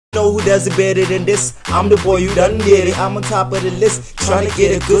Know who does it better than this? I'm the boy who done get it. I'm on top of the list, trying to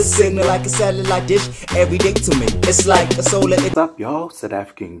get a good signal like a satellite dish. Every day to me, it's like a solar. What's up, y'all?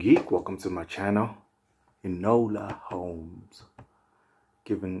 S.a.geek geek. Welcome to my channel. Enola Holmes,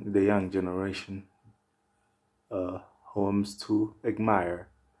 giving the young generation Holmes to admire.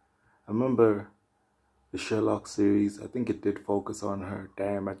 I remember the Sherlock series. I think it did focus on her.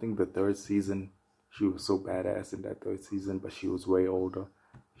 Damn, I think the third season, she was so badass in that third season, but she was way older.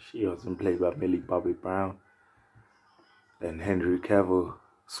 She wasn't played by Millie Bobby Brown. And Henry Cavill,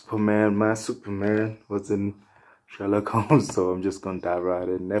 Superman was in Sherlock Holmes. So I'm just gonna dive right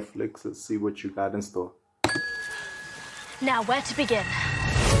in Netflix and see what you got in store. Now, where to begin?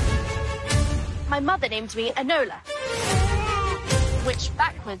 My mother named me Enola, which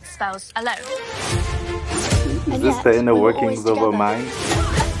backwards spells alone. Is this the inner workings of her mind?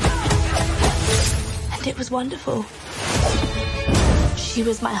 And it was wonderful. She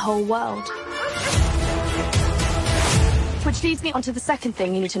was my whole world. Which leads me on to the second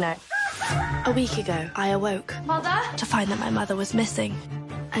thing you need to know. A week ago, I awoke, Mother, to find that my mother was missing,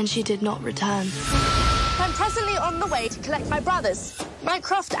 and she did not return. I'm presently on the way to collect my brothers,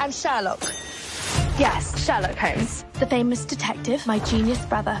 Mycroft and Sherlock. Yes, Sherlock Holmes, the famous detective, my genius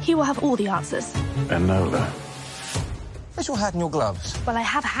brother. He will have all the answers. Enola. Where's your hat and your gloves? Well, I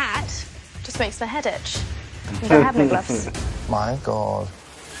have a hat. Just makes my head itch. I don't have no gloves. My God.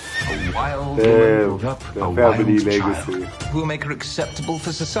 A wild woman brought up a wild legacy. child who will make her acceptable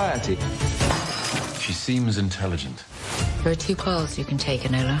for society. She seems intelligent. There are two paths you can take,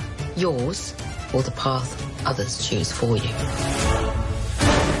 Enola. Yours, or the path others choose for you.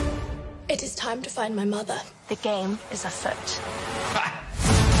 It is time to find my mother. The game is afoot.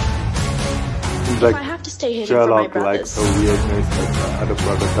 Like, I have to stay hidden Sherlock from my likes brothers. her weirdness, but the other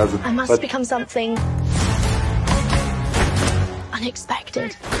brother doesn't. I must become something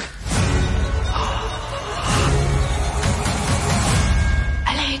unexpected.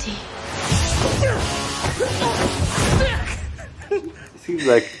 A lady. Seems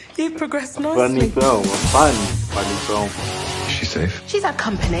like You progressed a funny film, funny film. Is she safe? She's our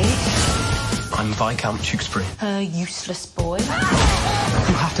company. I'm Viscount Tewkesbury. A useless boy. You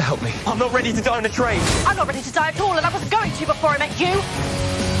have to help me. I'm not ready to die on a train. I'm not ready to die at all, and I wasn't going to before I met you.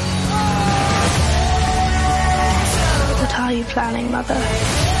 What are you planning, Mother?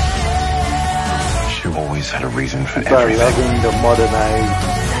 She always had a reason for People are everything. loving the modernized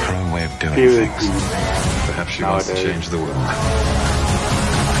Her own way of doing period things. piece. Perhaps she wants to Nowadays. change the world.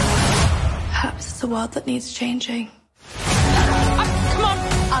 Perhaps it's a world that needs changing. Come on!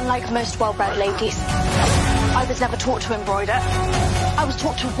 Unlike most well-bred ladies, I was never taught to embroider. I was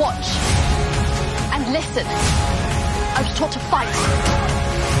taught to watch and listen. I was taught to fight.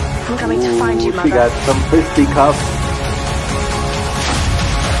 I'm coming to find you, Mother. She got some fisticuffs.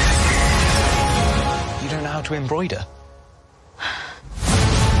 You don't know how to embroider?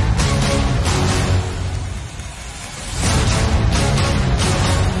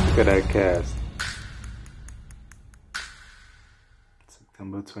 Look at that cast.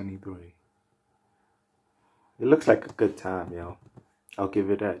 September 23. It looks like a good time, yo. I'll give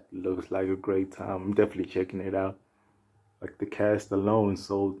it that. It looks like a great time. I'm definitely checking it out. Like, the cast alone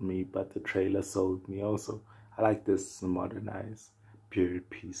sold me, but the trailer sold me also. I like this modernized period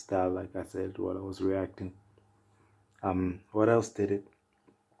piece style, like I said while I was reacting. What else did it?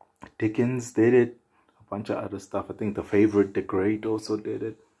 Dickens did it. A bunch of other stuff. I think The Favorite, The Great also did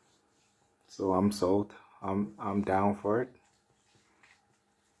it. So I'm sold. I'm down for it.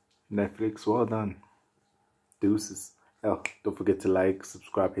 Netflix, well done. Deuces. Oh, don't forget to like,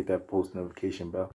 subscribe, hit that post notification bell.